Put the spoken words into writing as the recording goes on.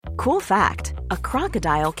Cool fact, a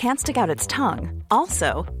crocodile can't stick out its tongue.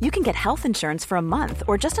 Also, you can get health insurance for a month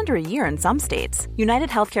or just under a year in some states. United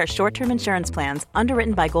Healthcare short-term insurance plans,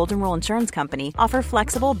 underwritten by Golden Rule Insurance Company, offer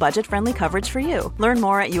flexible, budget-friendly coverage for you. Learn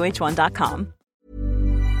more at uh1.com.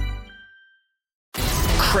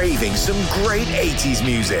 Craving some great 80s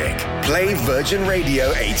music? Play Virgin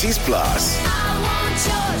Radio 80s Plus.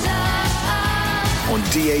 On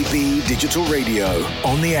DAB Digital Radio,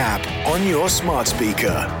 on the app, on your smart speaker,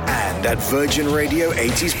 and at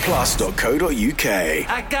virginradio80splus.co.uk.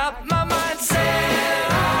 I got my mind set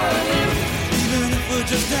on you, even if we're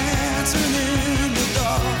just dancing in the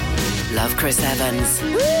dark. Love Chris Evans.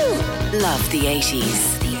 Woo! Love the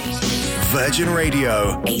 80s. Virgin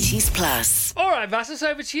Radio 80s Plus. All right, Vassos,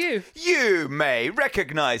 over to you. You may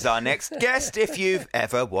recognise our next guest if you've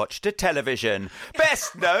ever watched a television.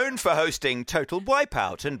 Best known for hosting Total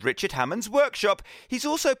Wipeout and Richard Hammond's Workshop, he's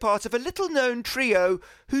also part of a little-known trio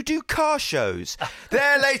who do car shows.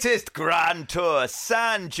 Their latest grand tour,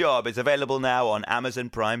 Sand Job, is available now on Amazon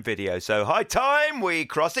Prime Video. So, high time we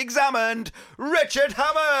cross-examined Richard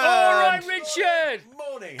Hammond! All right, Richard!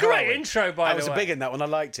 Morning. Great intro, by the way. That was a big one, that one. I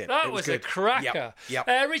liked it. That was a cracker. Yep.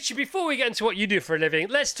 Richard, before we get into what you do for a living,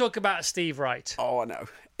 let's talk about Steve Wright. Oh, no.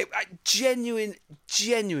 Genuinely,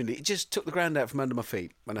 it just took the ground out from under my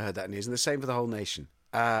feet when I heard that news, and the same for the whole nation.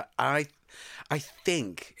 I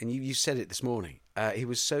think, and you said it this morning, he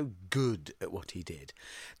was so good at what he did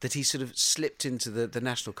that he sort of slipped into the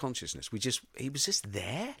national consciousness. He was just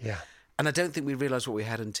there. Yeah. And I don't think we realised what we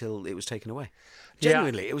had until it was taken away.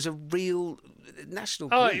 Genuinely, it was a real national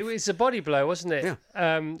grief. Oh, it was a body blow, wasn't it?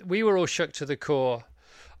 Yeah. We were all shook to the core.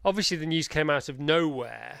 Obviously, the news came out of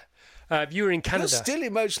nowhere. You were in Canada. You're still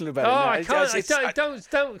emotional about Oh, it now. I can't.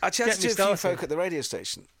 Don't I get chatted me to a few started. folk at the radio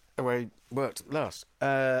station where he worked last,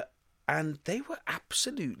 and they were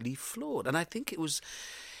absolutely floored. And I think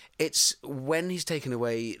it's when he's taken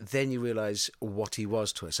away, then you realise what he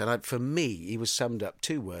was to us. And for me, he was summed up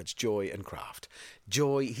 2 words: joy and craft.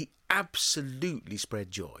 Joy, he absolutely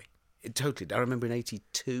spread joy. Totally. I remember in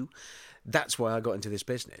 '82, that's why I got into this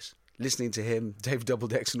business. Listening to him, Dave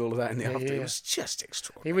Doubledecks and all of that in the afternoon, it was just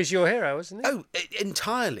extraordinary. He was your hero, wasn't he? Oh,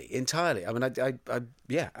 entirely. I mean, I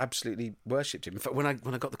absolutely worshipped him. In fact, when I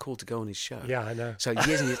got the call to go on his show, Yeah, I know. So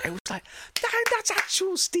years and years, it was like that's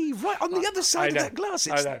actual Steve Wright on the other side of that glass.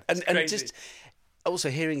 I know. It's And crazy. just also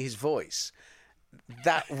hearing his voice,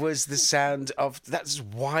 that was the sound of. That's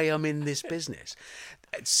why I'm in this business.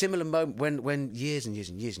 A similar moment when years and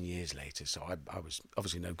years later. So I was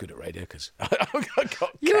obviously no good at radio because I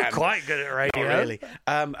got. You were canned. quite good at radio. Not really.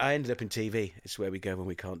 I ended up in TV. It's where we go when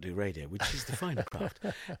we can't do radio, which is the finer craft.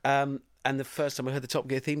 And the first time I heard the Top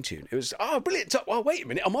Gear theme tune, it was, brilliant. Oh, wait a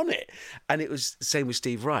minute, I'm on it. And it was the same with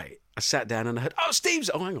Steve Wright. I sat down and I heard,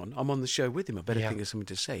 Steve's, hang on, I'm on the show with him. I better think of something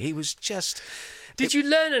to say. He was just... Did you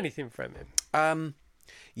learn anything from him?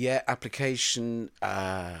 Yeah, application.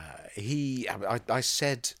 I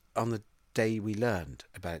said on the day we learned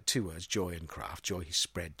about 2 words, joy and craft. Joy, he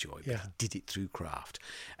spread joy, but he did it through craft.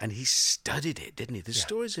 And he studied it, didn't he? There's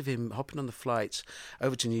stories of him hopping on the flights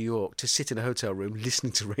over to New York to sit in a hotel room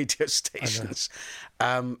listening to radio stations.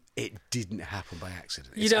 It didn't happen by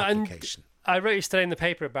accident. It's application. And I wrote yesterday in the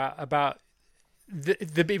paper about the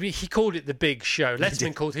he called it the Big Show.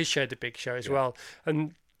 Letterman called his show the Big Show as well.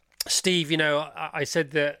 And Steve, I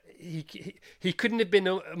said that he couldn't have been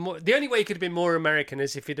more. The only way he could have been more American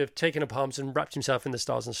is if he'd have taken up arms and wrapped himself in the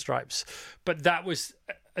Stars and Stripes. But that was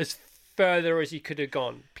as further as he could have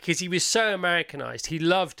gone because he was so Americanized. He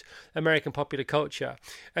loved American popular culture.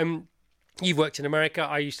 You've worked in America.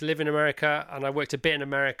 I used to live in America, and I worked a bit in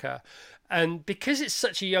America. And because it's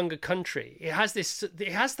such a younger country, it has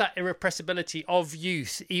that irrepressibility of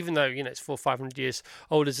youth, even though, it's 400 or 500 years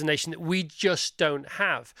old as a nation, that we just don't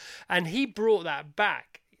have. And he brought that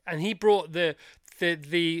back, and he brought the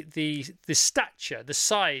stature, the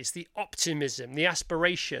size, the optimism, the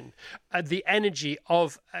aspiration, the energy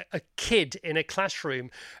of a kid in a classroom,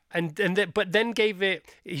 but then gave it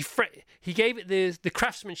he gave it the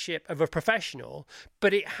craftsmanship of a professional,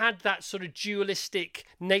 but it had that sort of dualistic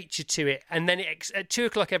nature to it, and then at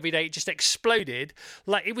 2:00 every day it just exploded.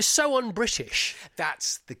 Like, it was so un-British.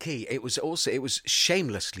 That's the key. It was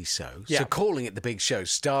shamelessly so. Yeah. So calling it the Big Show,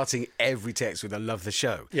 starting every text with "I love the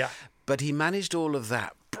show." Yeah. But he managed all of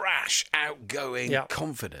that brash, outgoing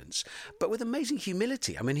confidence, but with amazing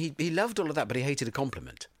humility. I mean, he loved all of that, but he hated a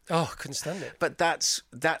compliment. Oh, couldn't stand it. But that's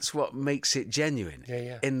what makes it genuine.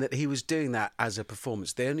 Yeah. In that he was doing that as a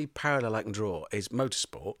performance. The only parallel I can draw is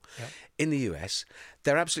motorsport. In the US,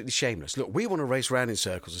 they're absolutely shameless. Look, we want to race around in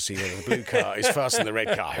circles to see whether the blue car is faster than the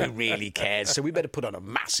red car. Who really cares? So we better put on a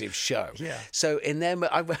massive show. Yeah. So in them,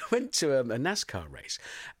 I went to a NASCAR race,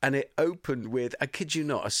 and it opened with, I kid you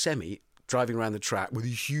not, a semi driving around the track with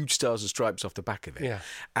these huge stars and stripes off the back of it. Yeah.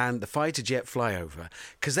 And the fighter jet flyover,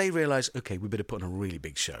 because they realise, OK, we better put on a really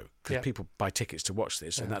big show, because people buy tickets to watch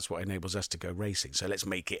this, and that's what enables us to go racing. So let's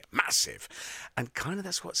make it massive. And kind of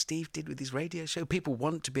that's what Steve did with his radio show. People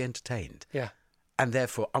want to be entertained. Yeah. And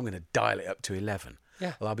therefore, I'm going to dial it up to 11.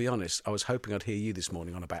 Yeah. Well, I'll be honest, I was hoping I'd hear you this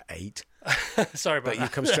morning on about 8. Sorry about but that.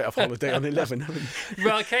 you've come straight off holiday on 11, haven't you?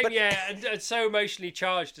 Well, I came, and so emotionally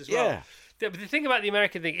charged as well. Yeah. But the thing about the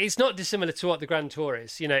American thing, it's not dissimilar to what the Grand Tour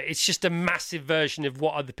is. You know, it's just a massive version of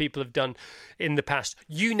what other people have done in the past.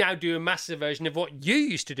 You now do a massive version of what you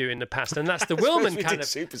used to do in the past, and that's the Willman kind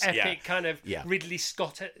of epic, kind of Ridley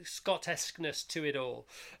Scott-esqueness to it all.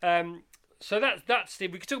 So that's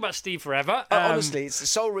Steve. We could talk about Steve forever. Honestly, it's the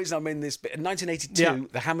sole reason I'm in this bit. In 1982,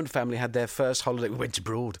 the Hammond family had their first holiday. We went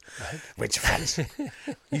abroad. Went to France.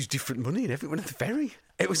 Used different money and everyone at the ferry.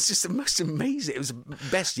 It was just the most amazing. It was the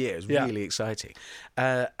best year. It was really exciting.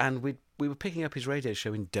 And we were picking up his radio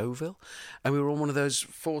show in Deauville, and we were on one of those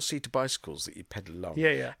 4-seater bicycles that you pedal along.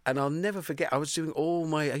 Yeah. And I'll never forget, I used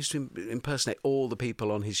to impersonate all the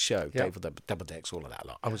people on his show, Double Decks, all of that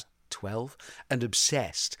lot. I was 12 and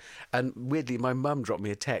obsessed. And weirdly, my mum dropped me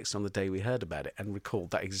a text on the day we heard about it and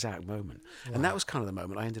recalled that exact moment. Wow. And that was kind of the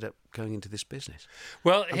moment I ended up going into this business.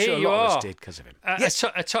 Well, I'm here sure a you lot are. of us did because of him.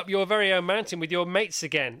 Atop your very own mountain with your mates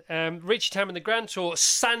again. Richard Hammond, the Grand Tour,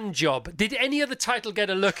 Sand Job. Did any other title get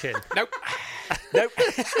a look in? Nope. That's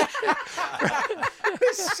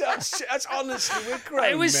honestly, we're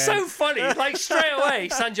great. It was so funny. Like straight away,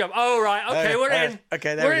 Sand Job. Oh, right. Okay, we're in.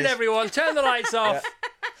 Okay, we're in, everyone. Turn the lights off.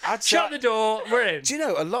 Shut the door. We're in. Do you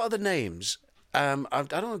know, a lot of the names, I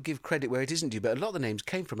don't want to give credit where it isn't due, but a lot of the names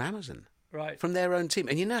came from Amazon. Right. From their own team.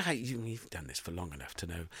 And you know how you've done this for long enough to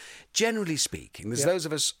know, generally speaking, there's those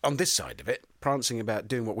of us on this side of it prancing about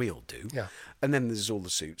doing what we all do. Yeah. And then there's all the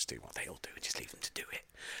suits doing what they all do and just leave them to do it.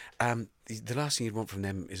 The last thing you'd want from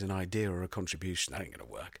them is an idea or a contribution. That ain't going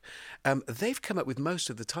to work. They've come up with most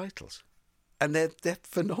of the titles. And they're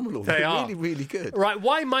phenomenal. They're really, really good. Right.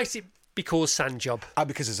 Why might it be called Sand Job?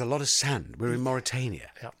 Because there's a lot of sand. We're in Mauritania,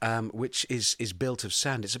 which is built of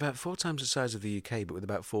sand. It's about 4 times the size of the UK, but with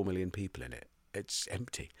about 4 million people in it. It's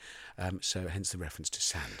empty. So hence the reference to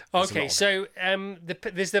sand. Okay, so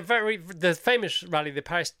there's the famous rally, the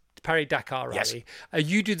Paris-Dakar rally. Yes.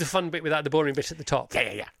 You do the fun bit without the boring bit at the top.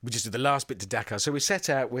 Yeah. We just do the last bit to Dakar. So we set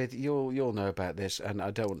out with, you'll know about this, and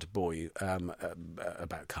I don't want to bore you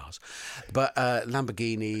about cars, but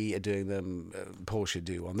Lamborghini are doing them, Porsche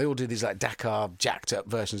do one. They all do these like Dakar jacked up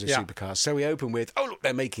versions of supercars. So we open with, oh look,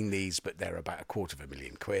 they're making these, but they're about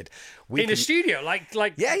 $250,000. A studio, like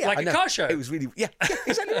a car show. It was really,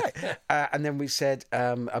 exactly right. And then we said,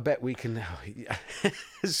 I bet we can,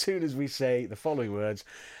 as soon as we say the following words,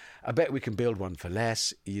 I bet we can build one for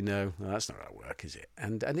less, well, that's not how it works, is it?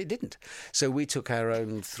 And it didn't. So we took our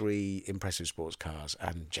own 3 impressive sports cars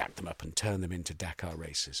and jacked them up and turned them into Dakar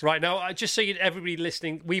races. Right, now, just so everybody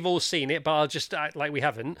listening, we've all seen it, but I'll just act like we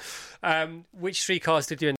haven't. Which 3 cars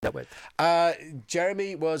did you end up with?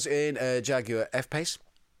 Jeremy was in a Jaguar F-Pace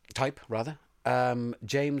type, rather.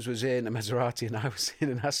 James was in a Maserati and I was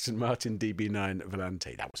in an Aston Martin DB9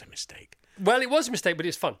 Volante. That was a mistake. Well, it was a mistake, but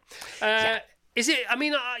it's fun. Is it? I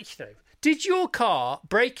mean, did your car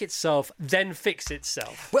break itself, then fix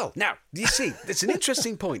itself? Well, now, you see, that's an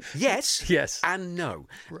interesting point. Yes, and no.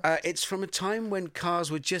 It's from a time when cars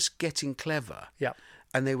were just getting clever. Yeah.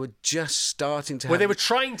 And they were just starting to they were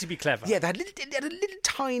trying to be clever. Yeah, they had a little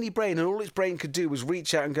tiny brain, and all its brain could do was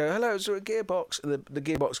reach out and go, hello, is there a gearbox? And the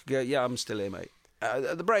gearbox could go, yeah, I'm still here, mate.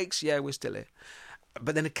 The brakes, yeah, we're still here.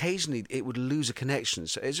 But then occasionally it would lose a connection.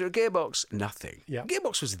 So is there a gearbox? Nothing. Yeah. The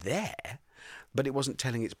gearbox was there, but it wasn't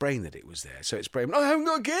telling its brain that it was there. So its brain, I haven't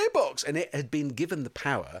got a gearbox. And it had been given the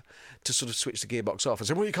power to sort of switch the gearbox off and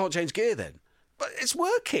say, well, you can't change gear then. But it's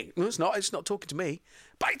working. No, it's not. It's not talking to me.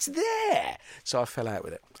 But it's there. So I fell out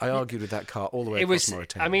with it. I argued with that car all the way across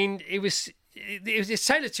Mauritania. I mean, it's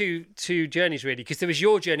tailored to journeys, really, because there was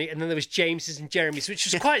your journey and then there was James's and Jeremy's, which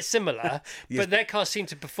was quite similar, but their cars seemed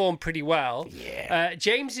to perform pretty well. Yeah.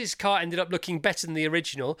 James's car ended up looking better than the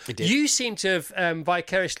original. It did. You seem to have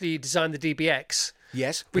vicariously designed the DBX.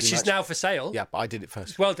 Yes, which pretty is much. now for sale. Yeah, but I did it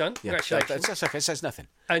first. Well done. Yeah, Congratulations. that's okay. It says nothing.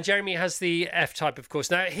 And Jeremy has the F-Type, of course.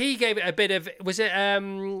 Now, he gave it a bit of... Was it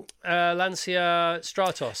Lancia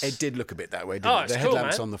Stratos? It did look a bit that way, didn't Oh, it? it's The cool,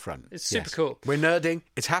 headlamps man. on the front. It's super cool. We're nerding.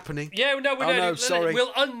 It's happening. Yeah, no, we're Oh, no, nerding. sorry.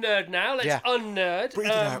 We'll un-nerd now. Let's un-nerd. Breathe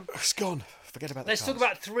it out. It's gone. Forget about that. Let's talk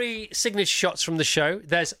about 3 signature shots from the show.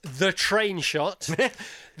 There's the train shot.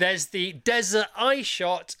 There's the desert eye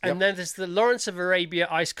shot. And then there's the Lawrence of Arabia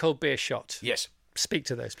ice-cold beer shot. Yes. Speak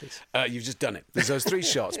to those, please. You've just done it. There's those 3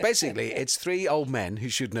 shots. Basically, it's 3 old men who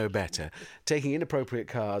should know better, taking inappropriate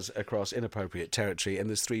cars across inappropriate territory, and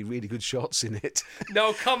there's 3 really good shots in it.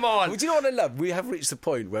 No, come on. Well, do you know what I love? We have reached the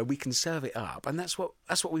point where we can serve it up, and that's what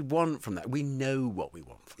we want from that. We know what we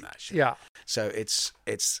want from that show. Yeah. So it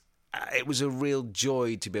was a real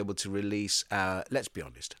joy to be able to release our, let's be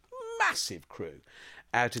honest, massive crew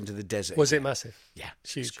out into the desert. Was it massive? Yeah,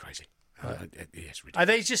 Huge. It's crazy. Yes, ridiculous. Are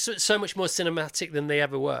they just so much more cinematic than they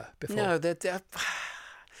ever were before? No, they're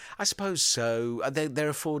I suppose so. They're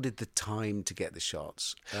afforded the time to get the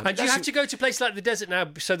shots. And do you have to go to places like the desert now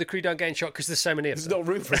so the crew don't get in shot because there's so many of There's them? not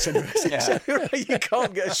room for us anyway. You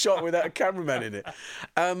can't get a shot without a cameraman in it.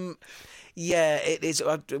 Yeah, it is.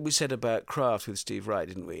 We said about Craft with Steve Wright,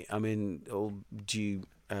 didn't we? I mean, all due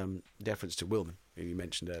deference to Wilman, who you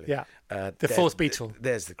mentioned earlier. Yeah, the fourth Beatle.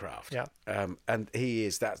 There's the Craft. Yeah, and he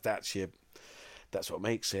is. That's what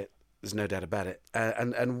makes it. There's no doubt about it.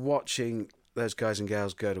 And watching those guys and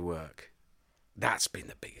gals go to work, that's been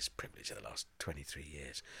the biggest privilege of the last 23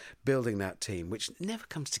 years. Building that team, which never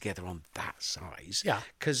comes together on that size. Yeah.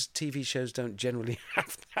 Because TV shows don't generally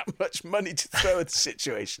have that much money to throw at the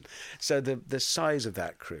situation. So the size of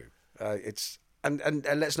that crew, it's and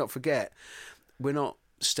let's not forget, we're not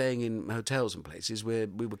staying in hotels and places where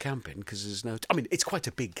we were camping because there's no. I mean, it's quite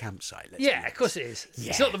a big campsite. Yeah, of course it is. Yeah.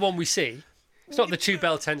 It's not the one we see. It's not the 2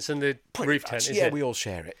 bell tents and the roof tent, is yeah, it? we all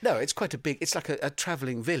share it. No, it's quite a big... It's like a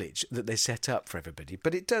travelling village that they set up for everybody.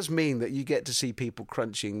 But it does mean that you get to see people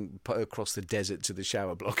crunching across the desert to the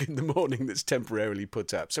shower block in the morning that's temporarily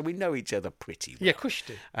put up. So we know each other pretty well. Yeah, of course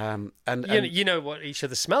you do. And You know what each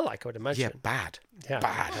other smell like, I would imagine. yeah, bad. Yeah.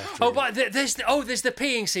 Bad. Oh, but there's the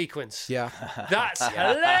peeing sequence. Yeah. That's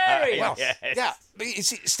hilarious. Well, yeah. But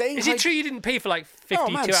is it true you didn't pee for like 52 oh,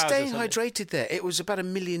 man, hours? staying or something? hydrated there. It was about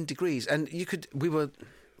 1,000,000 degrees, and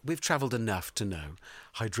we've travelled enough to know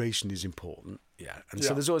hydration is important. Yeah, and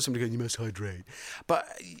so there's always somebody going, you must hydrate. But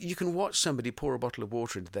you can watch somebody pour a bottle of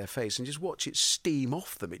water into their face and just watch it steam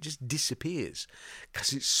off them. It just disappears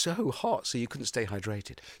because it's so hot, so you couldn't stay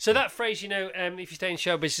hydrated. So that phrase, if you stay in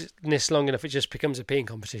show business long enough, it just becomes a peeing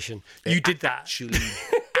competition. You did that.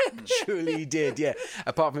 Actually did, yeah.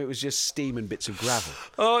 Apart from it was just steam and bits of gravel.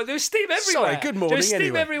 Oh, there was steam everywhere. Sorry, good morning, There was steam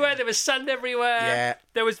anyway. everywhere. There was sand everywhere. Yeah.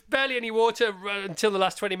 There was barely any water until the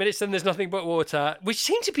last 20 minutes. Then there's nothing but water, which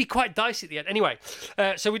seemed to be quite dicey at the end. Anyway,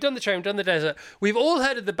 so we've done the train, we've done the desert. We've all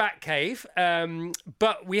heard of the Bat Cave,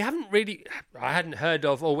 but we haven't really... I hadn't heard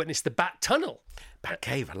of or witnessed the Bat Tunnel. Bat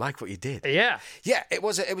Cave, I like what you did. Yeah. Yeah, it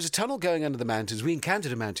was a tunnel going under the mountains. We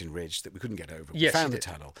encountered a mountain ridge that we couldn't get over. We Yes, found you the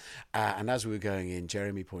did. tunnel. And as we were going in,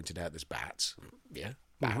 Jeremy pointed out there's bats. Yeah,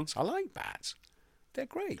 bats. I like bats. They're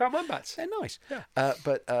great. Don't mind bats. They're nice. Yeah.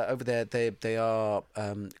 But over there, they are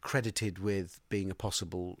credited with being a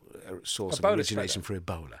possible source of Ebola origination spreader.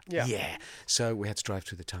 for Ebola. Yeah. So we had to drive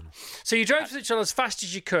through the tunnel. So you drove through the tunnel as fast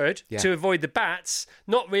as you could Yeah. to avoid the bats,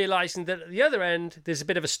 not realising that at the other end there's a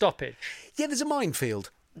bit of a stoppage. Yeah, there's a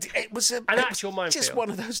minefield. It was An actual minefield. Just one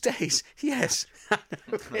of those days. Yes,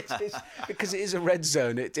 because it is a red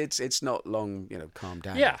zone. It's not long. Calm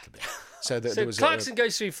down. Yeah. A little bit. So there So was Clarkson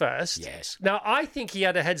goes through first. Yes. Now, I think he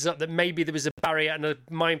had a heads up that maybe there was a barrier and a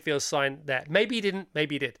minefield sign there. Maybe he didn't,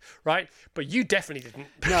 maybe he did, right? But you definitely didn't.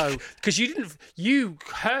 No. Because you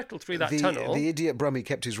hurtled through that tunnel. The idiot Brummie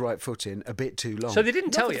kept his right foot in a bit too long. So they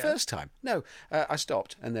didn't Not tell for you? the first time. No, I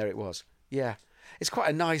stopped and there it was. Yeah. It's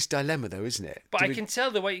quite a nice dilemma, though, isn't it? But I can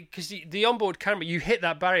tell the way, because the onboard camera, you hit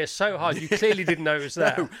that barrier so hard, you clearly didn't know it was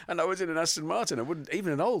there. No, and I was in an Aston Martin. I wouldn't,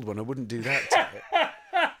 even an old one, I wouldn't do that to it.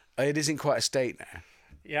 It is in quite a state now.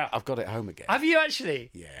 Yeah. I've got it home again. Have you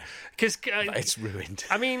actually? Yeah. Because It's ruined.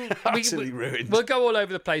 I mean, Absolutely ruined. We'll go all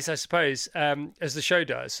over the place, I suppose, as the show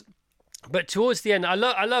does. But towards the end, I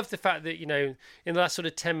love the fact that, in the last sort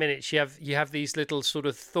of 10 minutes, you have these little sort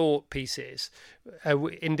of thought pieces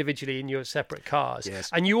individually in your separate cars.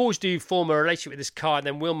 Yes. And you always do form a relationship with this car, and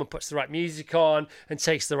then Wilma puts the right music on and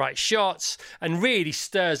takes the right shots and really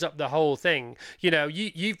stirs up the whole thing.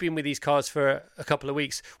 You've been with these cars for a couple of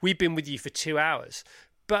weeks. We've been with you for 2 hours.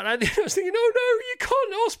 But I was thinking, oh no, you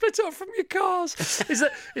can't all split up from your cars.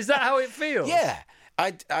 Is that how it feels? Yeah.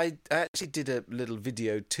 I actually did a little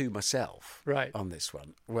video to myself on this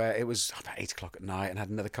one, where it was about 8 o'clock at night and had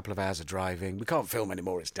another couple of hours of driving. We can't film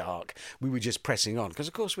anymore, it's dark. We were just pressing on, because,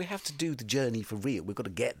 of course, we have to do the journey for real. We've got to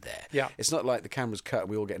get there. Yeah. It's not like the camera's cut and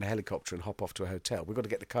we all get in a helicopter and hop off to a hotel. We've got to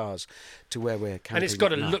get the cars to where we're camping. And it's got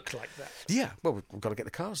to look like that. Yeah, well, we've got to get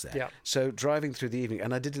the cars there. Yeah. So driving through the evening,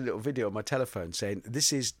 and I did a little video on my telephone saying,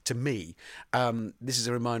 this is, to me, this is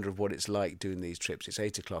a reminder of what it's like doing these trips. It's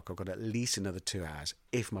 8 o'clock. I've got at least another 2 hours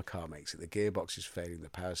if my car makes it. The gearbox is failing, the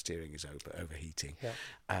power steering is overheating.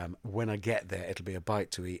 Yeah. When I get there, it'll be a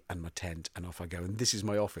bite to eat and my tent, and off I go. And this is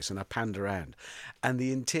my office, and I panned around. And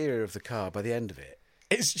the interior of the car, by the end of it,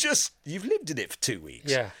 it's just, you've lived in it for 2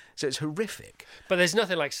 weeks. Yeah. So it's horrific. But there's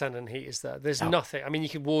nothing like sand and heat, is there? There's nothing. I mean, you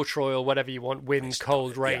can water oil, whatever you want, wind,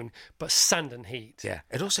 cold, rain, but sand and heat. Yeah.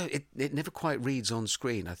 It also, it never quite reads on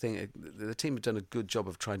screen. I think the team have done a good job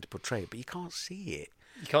of trying to portray it, but you can't see it.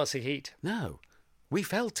 You can't see heat. No. We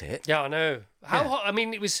felt it. Yeah, I know. How hot? I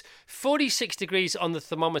mean, it was 46 degrees on the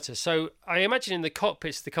thermometer. So I imagine in the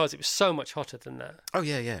cockpits of the cars, it was so much hotter than that. Oh,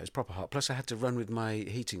 yeah. It was proper hot. Plus, I had to run with my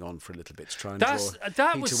heating on for a little bit to try and that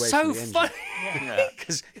heat was away so from the engine. funny.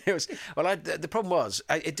 Because it was... Well, the problem was,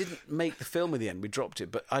 it didn't make the film in the end. We dropped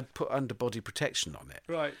it, but I'd put underbody protection on it.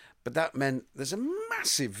 Right. But that meant there's a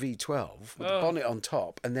massive V12 with a bonnet on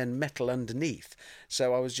top and then metal underneath.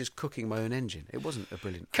 So I was just cooking my own engine. It wasn't a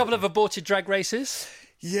brilliant... Couple of aborted drag races.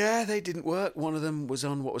 Yeah, they didn't work. One of them was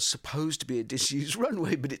on what was supposed to be a disused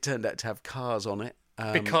runway, but it turned out to have cars on it.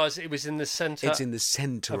 Because it was in the centre. It's in the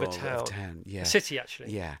centre of a town. Yeah, a city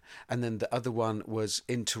actually. Yeah, and then the other one was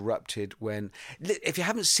interrupted when. If you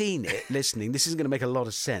haven't seen it, listening, this isn't going to make a lot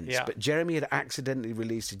of sense. Yeah. But Jeremy had accidentally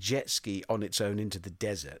released a jet ski on its own into the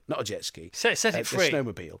desert. Not a jet ski. Set it free. A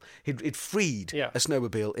snowmobile. He'd freed a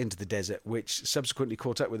snowmobile into the desert, which subsequently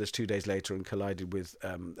caught up with us 2 days later and collided with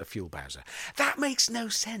a fuel bowser. That makes no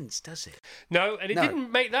sense, does it? No, and it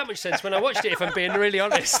didn't make that much sense when I watched it. If I'm being really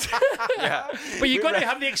honest. Yeah, but you've got to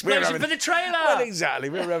have the explosion for the trailer. Well, exactly.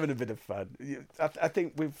 We're having a bit of fun. I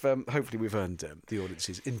think we've hopefully we've earned the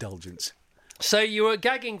audience's indulgence. So you were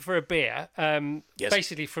gagging for a beer,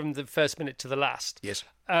 basically from the first minute to the last. Yes.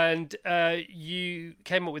 And you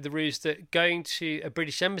came up with the ruse that going to a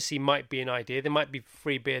British embassy might be an idea. There might be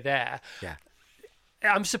free beer there. Yeah.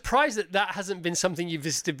 I'm surprised that hasn't been something you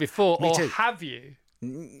visited before, Me too. Have you?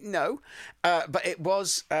 No, but it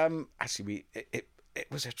was actually It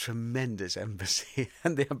was a tremendous embassy,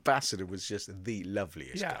 and the ambassador was just the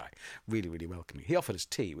loveliest guy. Really, really welcoming. He offered us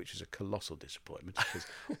tea, which was a colossal disappointment, because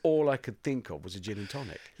all I could think of was a gin and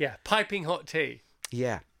tonic. Yeah, piping hot tea.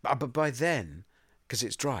 Yeah, but by then, because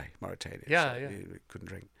it's dry, Mauritania, so you couldn't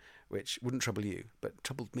drink, which wouldn't trouble you, but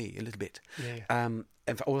troubled me a little bit. Yeah. In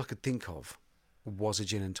fact, all I could think of was a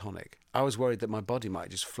gin and tonic. I was worried that my body might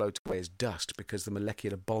just float away as dust because the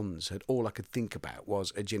molecular bonds had... All I could think about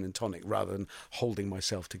was a gin and tonic rather than holding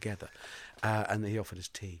myself together. And he offered us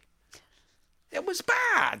tea. It was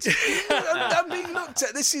bad. I'm being looked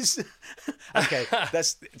at. This is... Okay,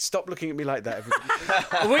 stop looking at me like that.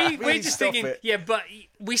 We're just thinking, but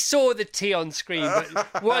we saw the tea on screen,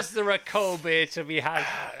 but was there a cold beer to be had?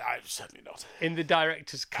 I'm certainly not. In the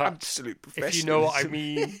director's cut. Absolute professionalism. If you know what I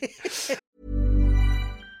mean.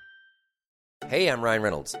 Hey, I'm Ryan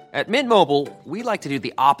Reynolds. At Mint Mobile, we like to do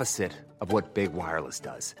the opposite of what Big Wireless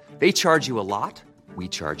does. They charge you a lot, we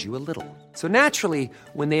charge you a little. So naturally,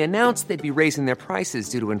 when they announced they'd be raising their prices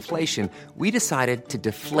due to inflation, we decided to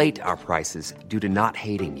deflate our prices due to not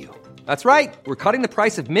hating you. That's right. We're cutting the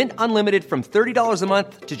price of Mint Unlimited from $30 a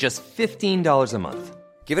month to just $15 a month.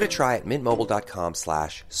 Give it a try at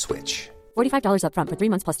mintmobile.com/switch. $45 up front for 3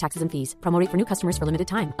 months plus taxes and fees. Promo rate for new customers for limited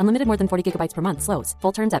time. Unlimited more than 40 gigabytes per month. Slows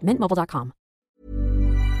full terms at mintmobile.com.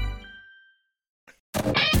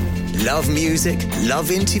 Love music? Love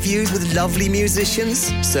interviews with lovely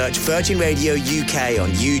musicians? Search Virgin Radio UK on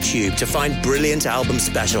YouTube to find brilliant album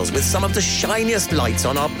specials with some of the shiniest lights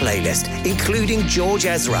on our playlist, including George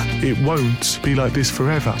Ezra. It won't be like this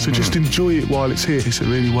forever, so just enjoy it while it's here. It's a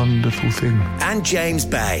really wonderful thing. And James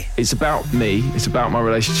Bay. It's about me. It's about my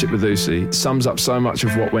relationship with Lucy. It sums up so much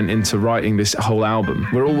of what went into writing this whole album.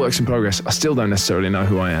 We're all works in progress. I still don't necessarily know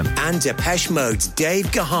who I am. And Depeche Mode's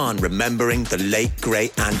Dave Gahan remembering the late,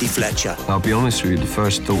 great Andy Fletcher. I'll be honest with you, the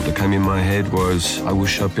first thought that came in my head was, I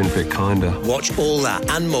wish I'd been a bit kinder. Watch all that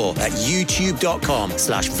and more at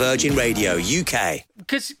youtube.com/Virgin Radio UK.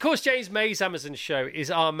 Because, of course, James May's Amazon show is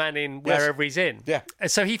our man in wherever he's in. Yeah. And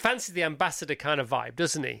so he fancies the ambassador kind of vibe,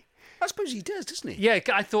 doesn't he? I suppose he does, doesn't he? Yeah,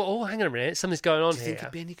 I thought, oh, hang on a minute, something's going on Do you here. think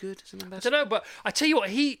he'd be any good as an I ambassador? don't know, but I tell you what,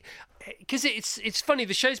 because it's funny,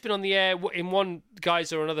 the show's been on the air in one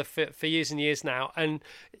guise or another for years and years now, and,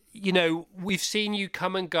 you know, we've seen you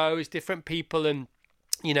come and go as different people and,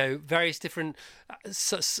 you know, various different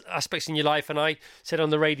aspects in your life. And I said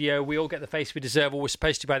on the radio, we all get the face we deserve, or we're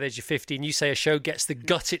supposed to by the age of 50. And you say a show gets the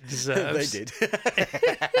gut it deserves. They did.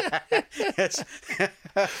 Yes.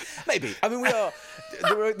 Maybe. I mean, we are.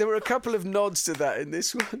 There were a couple of nods to that in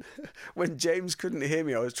this one. When James couldn't hear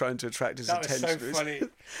me, I was trying to attract his attention. That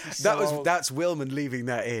was so funny. That's Wilman leaving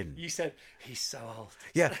that in. You said, he's so old.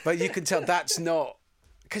 Yeah, but you can tell that's not...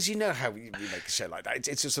 Because you know how we make a show like that.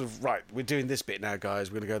 It's just sort of, right, we're doing this bit now, guys,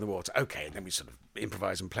 we're going to go in the water. Okay, and then we sort of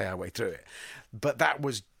improvise and play our way through it. But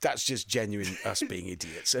that's just genuine us being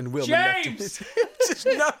idiots. And Wilman left him. It's just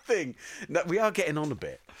nothing. No, we are getting on a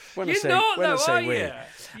bit. You're not, are you?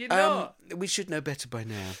 You're not. We should know better by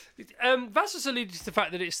now. Vassos alluded to the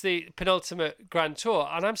fact that it's the penultimate Grand Tour,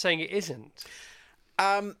 and I'm saying it isn't.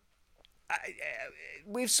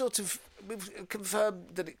 We've confirmed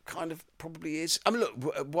that it kind of probably is. I mean, look,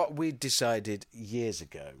 what we decided years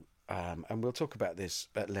ago, and we'll talk about this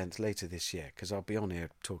at length later this year, because I'll be on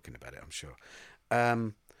here talking about it, I'm sure.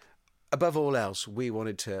 Above all else, we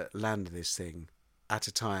wanted to land this thing at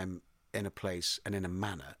a time, in a place, and in a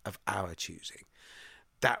manner of our choosing.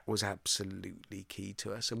 That was absolutely key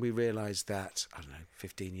to us, and we realised that,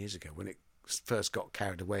 15 years ago, when it first got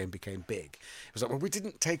carried away and became big. It was like, well, we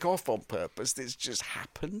didn't take off on purpose. This just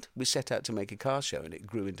happened. We set out to make a car show and it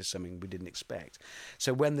grew into something we didn't expect.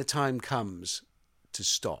 So when the time comes to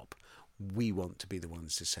stop, we want to be the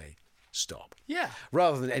ones to say, stop. Yeah.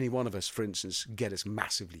 Rather than any one of us, for instance, get us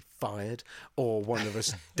massively fired or one of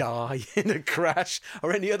us die in a crash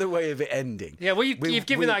or any other way of it ending. Yeah, well, you've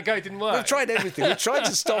given that a go, it didn't work. We've tried everything. We've tried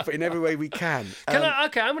to stop it in every way we can. Can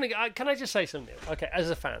I just say something? Okay, as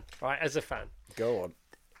a fan, Go on.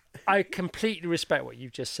 I completely respect what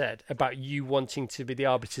you've just said about you wanting to be the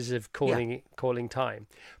arbiters of calling time.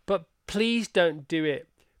 But please don't do it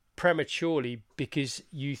prematurely because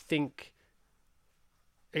you think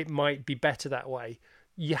it might be better that way.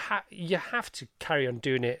 You have to carry on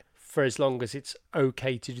doing it for as long as it's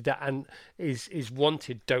okay to do that and is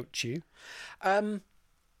wanted, don't you? I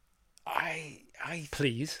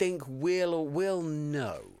please think we'll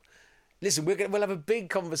know. Listen, we'll have a big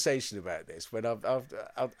conversation about this when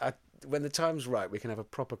when the time's right. We can have a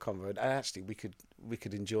proper conversation, and actually we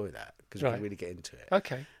could enjoy that because we can really get into it.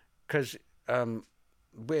 Okay, because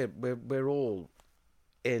we're all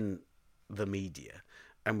in the media.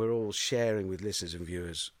 And we're all sharing with listeners and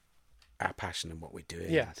viewers our passion and what we're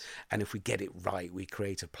doing. Yes. And if we get it right, we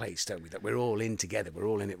create a place, don't we, that we're all in together. We're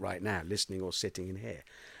all in it right now, listening or sitting in here.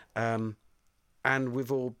 And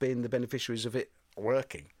we've all been the beneficiaries of it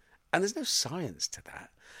working. And there's no science to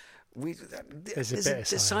that. There's a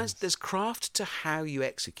bit of science. There's craft to how you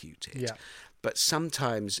execute it. Yeah. But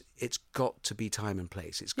sometimes it's got to be time and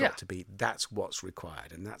place. It's got to be, that's what's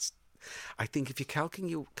required. And that's, I think if you're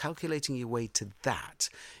calculating your way to that,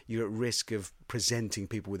 you're at risk of presenting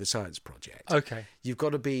people with a science project. Okay. You've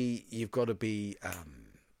got to be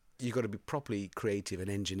properly creative and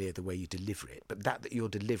engineer the way you deliver it. But that you're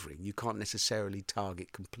delivering, you can't necessarily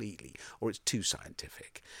target completely, or it's too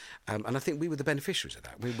scientific. And I think we were the beneficiaries of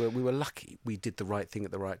that. We were lucky. We did the right thing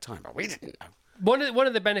at the right time, but we didn't know. One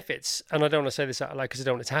of the benefits, and I don't want to say this out loud because I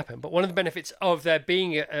don't want it to happen, but one of the benefits of there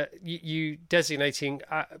being you designating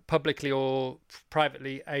publicly or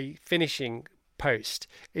privately a finishing post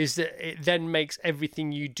is that it then makes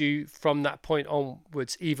everything you do from that point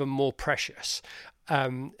onwards even more precious.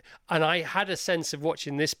 And I had a sense of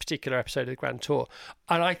watching this particular episode of the Grand Tour,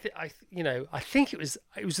 and I think it was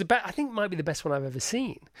the best. I think it might be the best one I've ever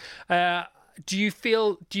seen. Do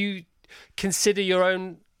you consider your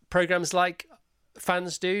own programs like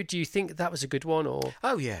fans do? Do you think that was a good one? Or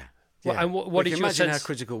oh yeah. And what did you imagine how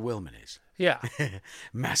critical Wilman is? Yeah,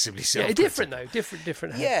 massively self-critical. Different though,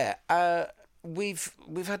 different. Yeah,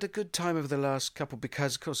 we've had a good time over the last couple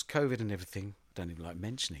because, of course, COVID and everything. Don't even like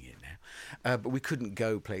mentioning it now, but we couldn't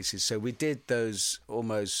go places, so we did those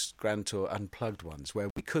almost Grand Tour unplugged ones where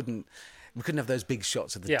we couldn't have those big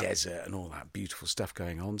shots of the desert and all that beautiful stuff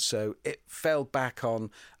going on. So it fell back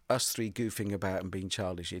on us three goofing about and being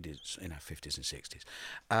childish idiots in our 50s and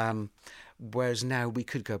 60s. Whereas now we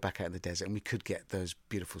could go back out in the desert and we could get those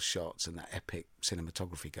beautiful shots and that epic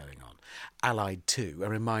cinematography going on. Allied to a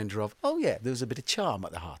reminder of, oh yeah, there was a bit of charm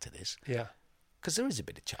at the heart of this. Yeah. Because there is a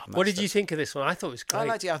bit of charm. What did you think of this one? I thought it was great.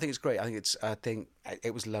 I think it's great. I think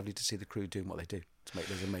it was lovely to see the crew doing what they do to make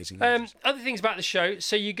those amazing images. Other things about the show.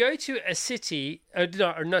 So you go to a city, a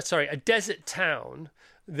desert town,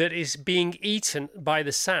 that is being eaten by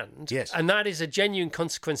the sand. Yes. And that is a genuine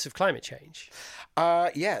consequence of climate change.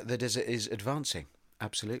 Yeah, the desert is advancing,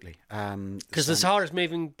 absolutely. Because the Sahara is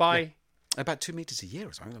moving by... Yeah. About 2 metres a year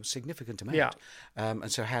or something, a significant amount. Yeah. And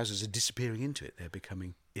so houses are disappearing into it. They're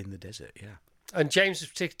becoming in the desert, yeah. And James was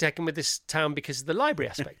particularly taken with this town because of the library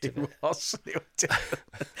aspect of it.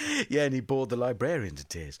 Yeah, and he bored the librarian to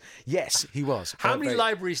tears. Yes, he was. How many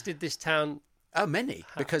libraries did this town... Oh, many,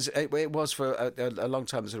 because it was for a long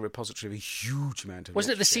time as a repository of a huge amount of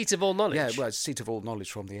Wasn't it the seat of all knowledge? Yeah, well, it's the seat of all knowledge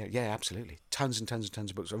from the... Yeah, absolutely. Tons and tons and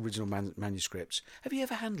tons of books, original manuscripts. Have you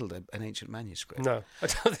ever handled an ancient manuscript? No.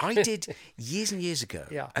 I did years and years ago,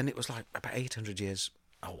 Yeah. and it was like about 800 years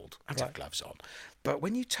old. I had gloves on. But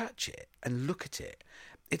when you touch it and look at it,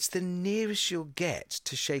 it's the nearest you'll get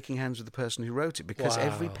to shaking hands with the person who wrote it, because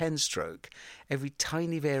every pen stroke, every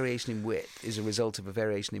tiny variation in width is a result of a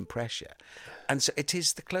variation in pressure. And so it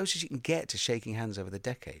is the closest you can get to shaking hands over the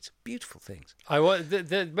decades. Beautiful things.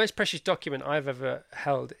 The most precious document I've ever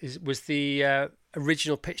held was the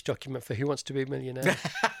original pitch document for Who Wants to Be a Millionaire.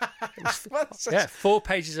 Yeah, 4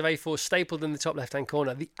 pages of A4 stapled in the top left-hand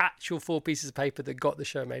corner. The actual 4 pieces of paper that got the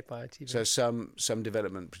show made by ITV. So some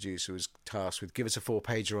development producer was tasked with, give us a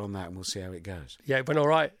 4-pager on that and we'll see how it goes. Yeah, it went all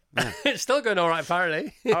right. Yeah. It's still going all right,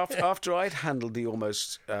 apparently. After I'd handled the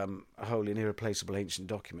almost wholly and irreplaceable ancient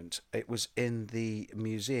document, it was in the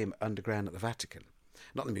museum underground at the Vatican.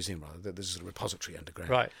 Not the museum, rather. There's a repository underground.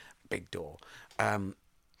 Right. Big door.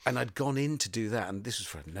 And I'd gone in to do that, and this was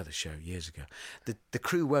for another show years ago. The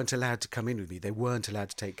crew weren't allowed to come in with me. They weren't allowed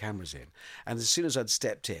to take cameras in. And as soon as I'd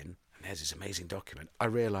stepped in, and there's this amazing document, I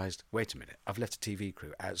realised, wait a minute, I've left a TV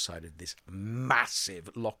crew outside of this massive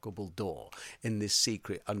lockable door in this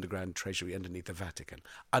secret underground treasury underneath the Vatican.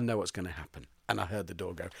 I know what's going to happen. And I heard the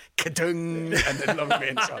door go, ka-dung, and then locked me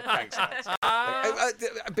inside. Thanks, guys.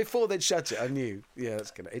 Before they'd shut it, I knew. Yeah, that's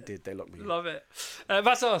gonna. It did. They locked me in. Love it.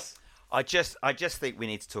 Vassos. I just think we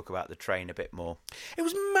need to talk about the train a bit more. It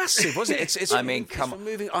was massive, wasn't it? It's for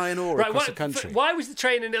moving iron ore across the country. Why was the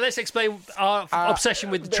train in it? Let's explain our obsession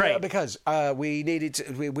with the train. Because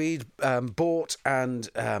we'd bought and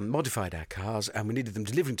modified our cars, and we needed them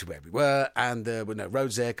delivering to where we were, and there were no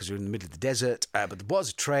roads there because we were in the middle of the desert. But there was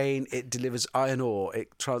a train. It delivers iron ore.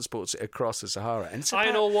 It transports it across the Sahara. And it's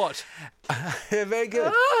iron ore what? Very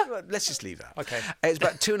good. Let's just leave that. Okay. It's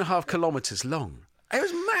about 2.5 kilometres long. It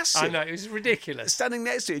was massive. I know, it was ridiculous. Standing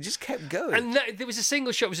next to it, just kept going. And there was a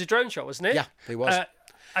single shot. It was a drone shot, wasn't it? Yeah, it was.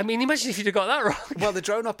 I mean, imagine if you'd have got that wrong. Well, the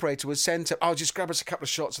drone operator was sent to, just grab us a couple of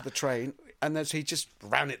shots of the train, and then so he just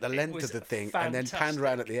ran it the length of the thing, and then panned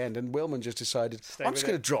around at the end, and Willman just decided, I'm just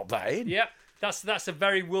going to drop that in. Yeah, that's a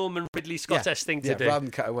very Willman Ridley Scott-esque thing to do. Rather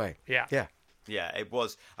than cut away. Yeah. Yeah, it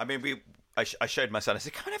was. I mean, I showed my son, I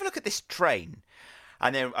said, come and have a look at this train.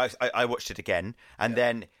 And then I watched it again, and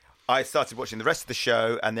then I started watching the rest of the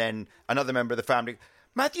show, and then another member of the family,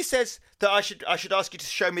 Matthew says that I should ask you to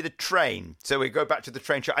show me the train. So we go back to the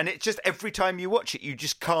train show, and it's just every time you watch it, you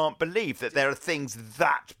just can't believe that there are things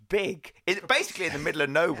that big. It's basically in the middle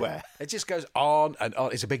of nowhere. It just goes on and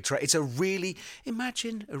on. It's a big train.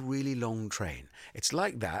 Imagine a really long train. It's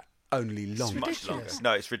like that, only longer. It's much longer.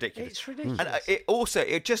 No, it's ridiculous. It's ridiculous.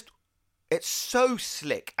 And it's so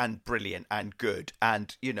slick and brilliant and good,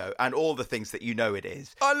 and and all the things that it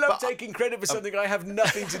is. I love taking credit for something I have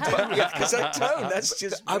nothing to do with, because I don't. That's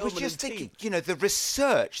just. I was just thinking, the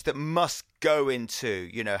research that must go into,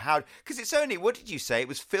 how, because it's only, what did you say? It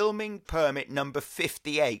was filming permit number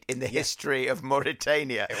 58 in the history of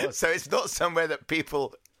Mauritania. So it's not somewhere that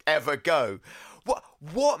people ever go.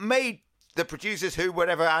 What made the producers,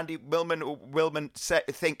 whatever Andy Willman said,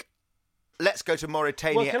 think, let's go to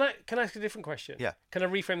Mauritania? Well, can I ask a different question? Yeah. Can I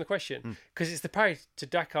reframe the question? Because it's the Paris to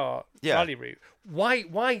Dakar rally route. Why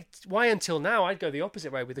until now? I'd go the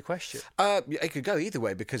opposite way with the question. It could go either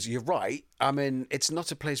way, because you're right. I mean, it's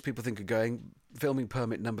not a place people think of going. Filming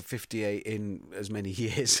permit number 58 in as many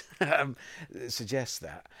years suggests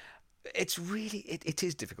that. It's really, it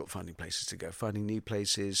is difficult finding places to go, finding new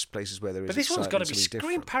places where there is. But this one's got to be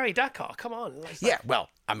scream Paris Dakar. Come on.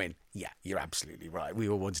 You're absolutely right. We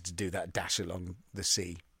all wanted to do that dash along the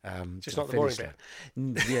sea. Just not the boring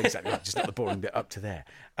bit. Yeah, exactly. Just not the boring bit up to there.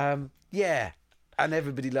 And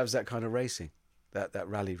everybody loves that kind of racing. That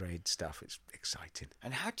rally raid stuff. It's exciting.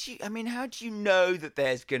 And how do you know that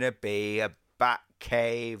there's going to be a Bat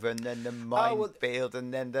Cave and then the minefield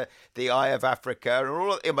and then the Eye of Africa and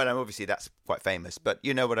all? Obviously that's quite famous, but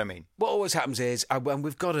you know what I mean. What always happens is, and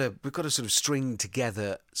we've got to sort of string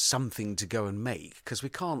together something to go and make, because we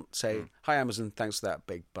can't say, "Hi Amazon, thanks for that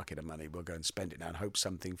big bucket of money. We'll go and spend it now and hope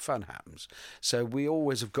something fun happens." So we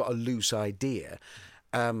always have got a loose idea,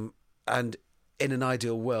 and in an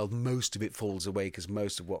ideal world, most of it falls away because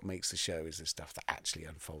most of what makes the show is the stuff that actually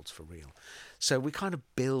unfolds for real. So we kind of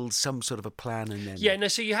build some sort of a plan and then... Yeah, no,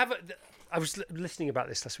 so you have... I was listening about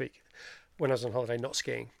this last week when I was on holiday, not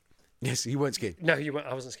skiing. Yes, you weren't skiing. No, you weren't.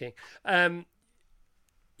 I wasn't skiing.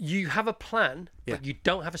 You have a plan, but you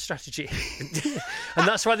don't have a strategy. And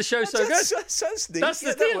that's why the show's so good. That's neat. That's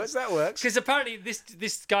the deal. That works. Because apparently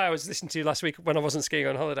this guy I was listening to last week when I wasn't skiing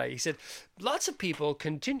on holiday, he said, lots of people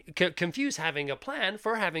confuse having a plan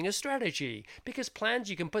for having a strategy. Because plans,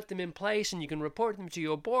 you can put them in place and you can report them to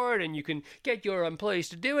your board and you can get your employees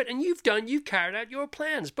to do it. And you've carried out your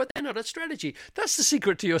plans, but they're not a strategy. That's the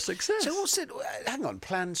secret to your success. So what's it? Hang on,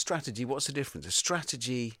 plan, strategy, what's the difference? A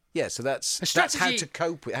strategy... Yeah, so that's how to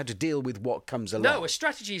cope with, how to deal with what comes along. No, a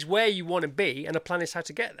strategy is where you want to be, and a plan is how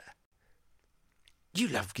to get there. You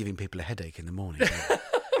love giving people a headache in the morning. Don't you?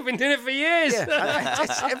 I've been doing it for years. Yeah,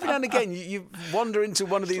 every now and again, you wander into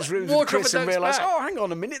one of these rooms with Chris and realise, hang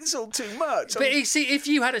on a minute, this is all too much. But you see, if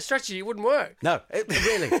you had a strategy, it wouldn't work. No,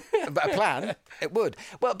 really. But a plan, it would.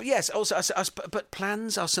 Well, but yes, also, but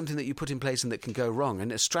plans are something that you put in place and that can go wrong,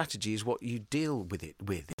 and a strategy is what you deal with it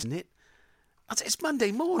with, isn't it? It's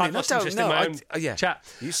Monday morning. I've lost interest in my own chat.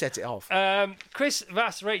 You set it off. Chris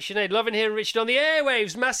Vass, Rach, Sinead, loving hearing Richard on the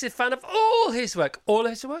airwaves. Massive fan of all his work. All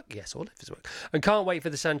of his work? Yes, all of his work. And can't wait for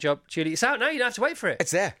the Sand Job. Julie, it's out now. You don't have to wait for it.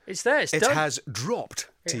 It's there. It's there. It's it done. has dropped,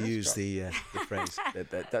 to use the phrase.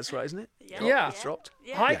 That's right, isn't it? Yeah. It's dropped.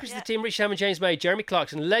 Yeah. Hi, Chris, the team, Richard Hammond, James May, Jeremy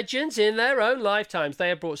Clarkson, legends in their own lifetimes. They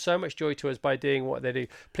have brought so much joy to us by doing what they do.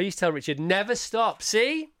 Please tell Richard, never stop.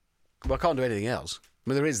 See? Well, I can't do anything else.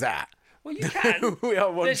 Well, there is that. Well, you can. We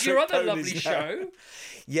are one There's your other lovely show.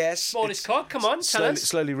 Yes. Smallest Cog, come on, tell us.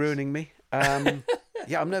 Slowly ruining me.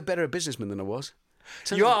 Yeah, I'm no better a businessman than I was.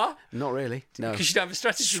 You are? Not really, no. Because you don't have a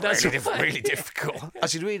strategy. It's really difficult. I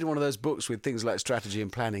should read one of those books with things like strategy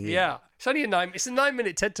and planning. Yeah. It's only a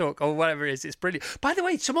 9-minute TED Talk or whatever it is. It's brilliant. By the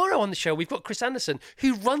way, tomorrow on the show, we've got Chris Anderson,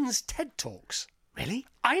 who runs TED Talks. Really?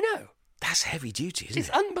 I know. That's heavy duty, isn't it? It's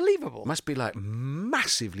unbelievable. Must be like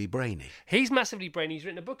massively brainy. He's massively brainy. He's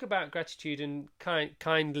written a book about gratitude and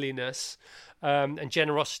kindliness and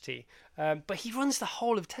generosity. But he runs the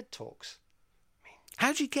whole of TED Talks.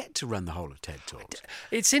 How do you get to run the whole of TED Talks?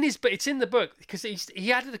 It's in the book because he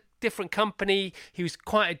had a different company. He was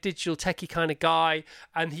quite a digital techie kind of guy,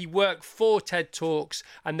 and he worked for TED Talks.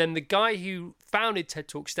 And then the guy who founded TED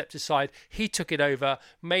Talks stepped aside. He took it over,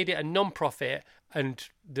 made it a non-profit, and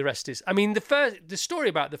the rest is. I mean, the story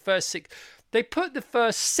about the first 6. They put the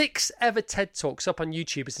first 6 ever TED Talks up on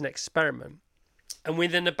YouTube as an experiment, and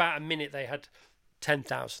within about a minute they had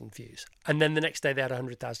 10,000 views, and then the next day they had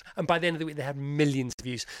 100,000, and by the end of the week they had millions of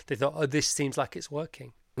views. They thought, oh, this seems like it's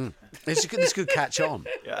working. This could catch on.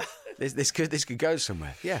 Yeah, this could go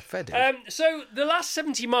somewhere. Yeah, fair dues. So the last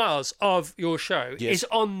 70 miles of your show is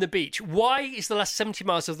on the beach. Why is the last 70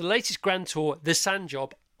 miles of the latest Grand Tour, the Sand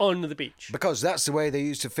Job, on the beach? Because that's the way they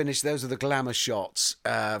used to finish. Those are the glamour shots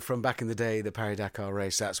from back in the day, the Paris-Dakar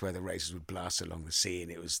race. That's where the races would blast along the sea,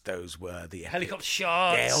 and those were the helicopter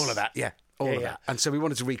shots. Yeah, all of that. Yeah, all of that. And so we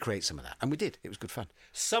wanted to recreate some of that, and we did. It was good fun.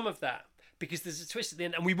 Some of that, because there's a twist at the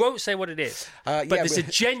end, and we won't say what it is, but there's a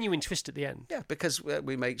genuine twist at the end. Yeah, because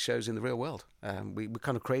we make shows in the real world. We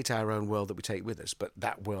kind of create our own world that we take with us, but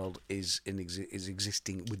that world is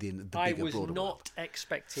existing within the bigger, broader world. I was not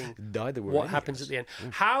expecting Neither were what happens at the end.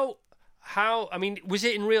 Yeah. How, I mean, was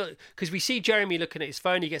it in real... Because we see Jeremy looking at his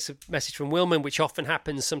phone, he gets a message from Wilman, which often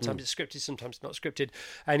happens. Sometimes it's scripted, sometimes not scripted.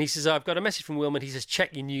 And he says, I've got a message from Wilman. He says,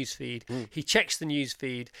 check your news feed. He checks the news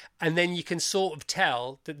feed, and then you can sort of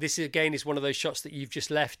tell that this, again, is one of those shots that you've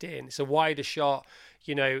just left in. It's a wider shot.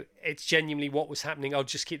 You know, it's genuinely what was happening. I'll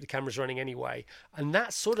just keep the cameras running anyway. And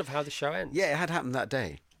that's sort of how the show ends. Yeah, it had happened that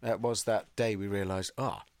day. That was that day we realised,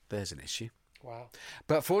 there's an issue. Wow.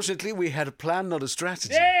 But fortunately, we had a plan, not a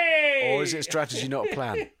strategy. Yay! Or is it a strategy, not a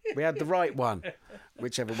plan? We had the right one,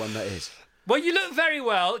 whichever one that is. Well, you look very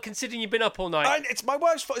well, considering you've been up all night. It's my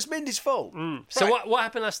wife's fault. It's Mindy's fault. So what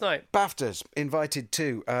happened last night? BAFTAs, invited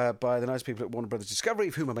to by the nice people at Warner Brothers Discovery,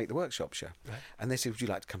 of whom I make the workshop show. Right. And they said, would you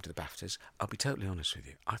like to come to the BAFTAs? I'll be totally honest with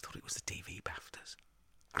you. I thought it was the TV BAFTAs.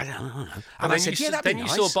 I don't know. And I said, that'd be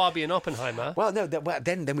nice. You saw Barbie and Oppenheimer. Well, no.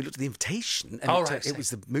 Then we looked at the invitation, and it was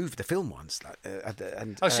the film ones.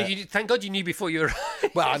 So thank God you knew before you arrived.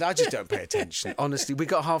 Well, I just don't pay attention. Honestly, we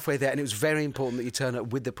got halfway there, and it was very important that you turn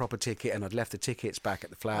up with the proper ticket. And I'd left the tickets back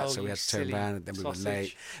at the flat, so we had to turn around, and then we were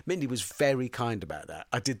late. Mindy was very kind about that.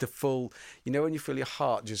 I did the full, when you feel your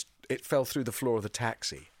heart it fell through the floor of the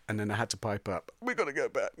taxi, and then I had to pipe up. We've got to go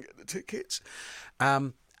back and get the tickets.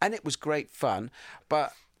 And it was great fun,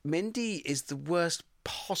 but Mindy is the worst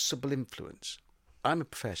possible influence. I'm a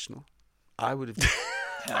professional. I would have.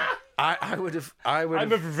 I would have.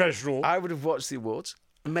 I'm a professional. I would have watched the awards.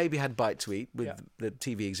 Maybe had a bite to eat with the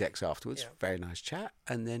TV execs afterwards. Yeah. Very nice chat,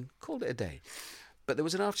 and then called it a day. But there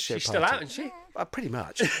was an after-show She's party. still out, isn't she? Pretty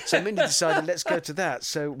much. So Mindy decided, let's go to that.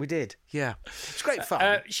 So we did. Yeah. It's great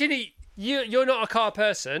fun. Shinny, you're not a car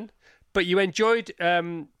person, but you enjoyed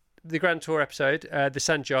the Grand Tour episode, the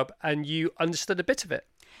Sand Job, and you understood a bit of it.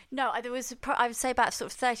 No, there was. I would say about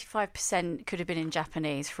sort of 35% could have been in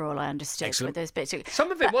Japanese, for all I understood. Excellent. But those bits.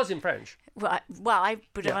 Some of it was in French. Well, I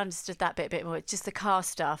would have understood that bit a bit more. Just the car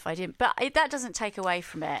stuff, I didn't. But that doesn't take away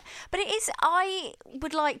from it. But it is. I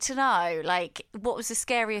would like to know, like, what was the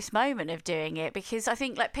scariest moment of doing it? Because I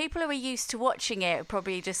think, like, people who are used to watching it are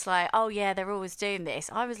probably just like, oh yeah, they're always doing this.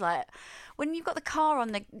 I was like, when you've got the car on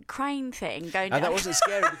the crane thing going. And that wasn't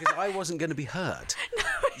scary because I wasn't going to be hurt. No,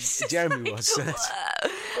 Jeremy was.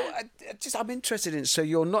 I'm interested in. So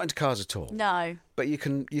you're not into cars at all? No. But you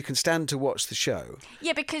can stand to watch the show.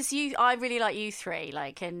 Yeah, because I really like you three.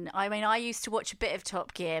 Like, and I mean, I used to watch a bit of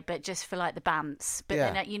Top Gear, but just for like the bants. But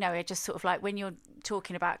then it just sort of like when you're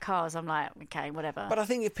talking about cars, I'm like, okay, whatever. But I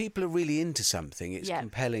think if people are really into something, it's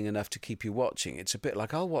compelling enough to keep you watching. It's a bit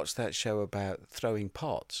like I'll watch that show about throwing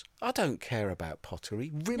pots. I don't care about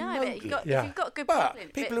pottery remotely. No, but if you've got good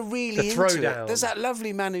people are really into it. There's that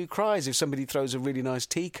lovely man who cries if somebody throws a really nice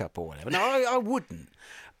teacup or whatever. No, I wouldn't.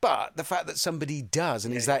 But the fact that somebody does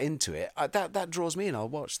and is that into it, that draws me in. I'll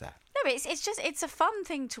watch that. No, it's a fun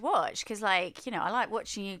thing to watch because, like, you know, I like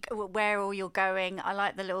watching you where all you're going. I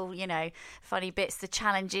like the little, you know, funny bits, the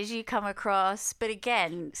challenges you come across. But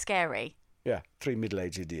again, scary. Yeah, 3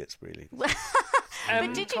 middle-aged idiots, really. But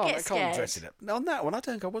did you get scared? I can't dress it up. On that one, I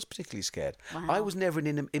don't think I was particularly scared. Wow. I was never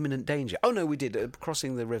in imminent danger. Oh, no, we did.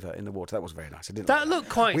 Crossing the river in the water. That was very nice. I didn't. That looked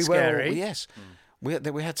quite scary. Yes. We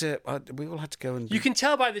had to. We all had to go and. You can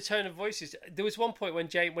tell by the tone of voices. There was one point when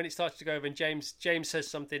it started to go over, and James says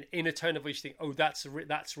something in a tone of voice. You think, oh, that's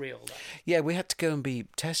real. Yeah, we had to go and be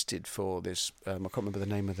tested for this. I can't remember the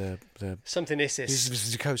name of the something Isis.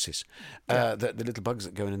 Zoonosis. The little bugs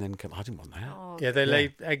that go in and then come. I didn't want that. Oh. Yeah, they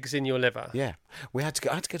lay eggs in your liver. Yeah, I had to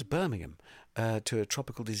go to Birmingham to a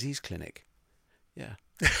tropical disease clinic. Yeah.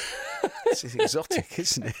 It's exotic,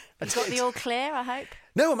 isn't it? You've got the all clear, I hope.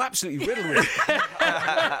 No, I'm absolutely riddled with it.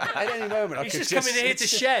 At any moment, He's just coming here to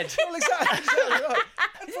shed. Well, exactly right.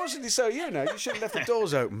 Unfortunately, so you should have left the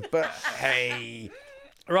doors open. But hey.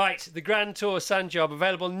 Right, the Grand Tour Sand Job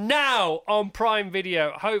available now on Prime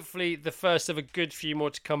Video. Hopefully the first of a good few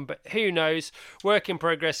more to come, but who knows? Work in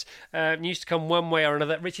progress. News to come one way or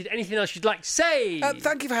another. Richard, anything else you'd like to say?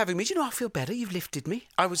 Thank you for having me. Do you know, I feel better. You've lifted me.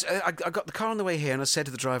 I got the car on the way here and I said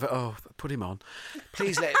to the driver, oh, put him on.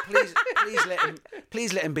 Please let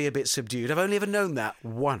him be a bit subdued. I've only ever known that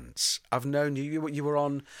once. I've known you were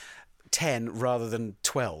on 10 rather than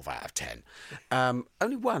 12 out of 10.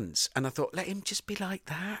 Only once. And I thought, let him just be like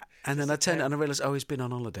that. And then I turned and I realised, oh, he's been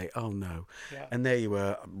on holiday. Oh, no. Yeah. And there you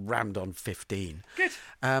were, rammed on 15. Good.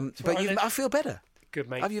 But I feel better. Good,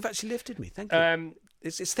 mate. You've actually lifted me. Thank you.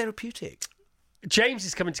 It's therapeutic. James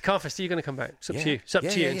is coming to Carfest. Are you going to come back? It's up to you. It's up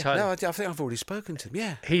to you entirely. No, I think I've already spoken to him.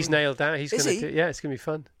 Yeah. He's nailed down. He's going to do it. Yeah, it's going to be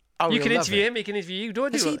fun. You can interview him. He can interview you.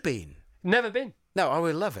 Has he been? Never been. No, I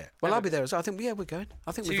will love it. Well, I'll be there as well. I think, we're going.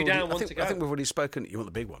 I think Two down, one to go. I think we've already spoken. You want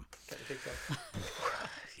the big one? Get the big one.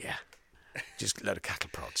 Yeah. Just a load of cattle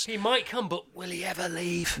prods. He might come, but will he ever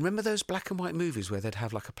leave? Remember those black and white movies where they'd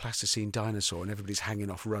have like a plasticine dinosaur and everybody's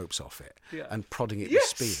hanging off ropes off it and prodding it with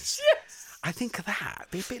spears? Yes! I think of that.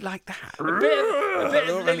 Be a bit like that. A bit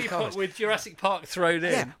of Lilliput with Jurassic Park thrown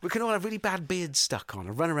in. Yeah, we can all have really bad beards stuck on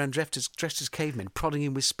and run around dressed as cavemen, prodding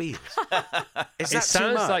him with spears. It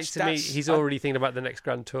sounds like to me he's already thinking about the next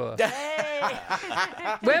Grand Tour.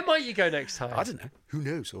 Where might you go next time? I don't know. Who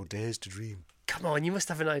knows? Or dares to dream. Come on, you must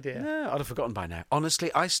have an idea. No, I'd have forgotten by now. Honestly,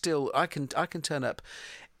 I can turn up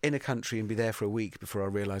in a country and be there for a week before I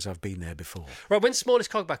realise I've been there before. Right, when's Smallest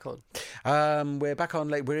Cog back on? We're back on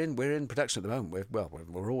late. We're in production at the moment.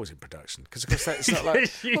 We're always in production because it's not like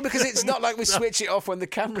because it's not like we switch it off when the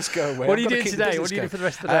cameras go away. What are you doing today? What are you doing for the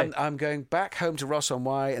rest of the day? I'm going back home to Ross on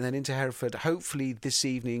Wye and then into Hereford. Hopefully this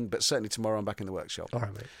evening, but certainly tomorrow I'm back in the workshop. All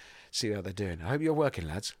right, mate. See how they're doing. I hope you're working,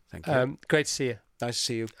 lads. Thank you. Great to see you. Nice to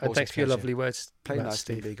see you. And thanks for your lovely words. Play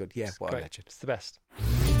nicely, be good. Yeah, what a legend. It's the best.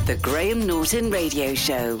 The Graham Norton Radio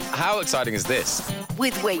Show. How exciting is this?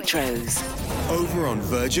 With Waitrose. Over on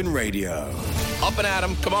Virgin Radio. Up and at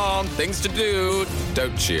 'em, come on, things to do.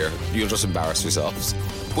 Don't cheer, you'll just embarrass yourselves.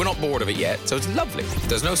 We're not bored of it yet, so it's lovely.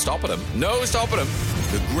 There's no stopping them. No stopping them.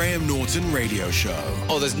 The Graham Norton Radio Show.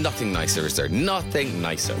 Oh, there's nothing nicer, is there? Nothing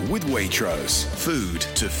nicer. With Waitrose. Food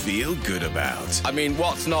to feel good about. I mean,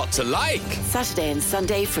 what's not to like? Saturday and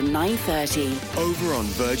Sunday from 9:30. Over on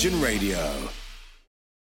Virgin Radio.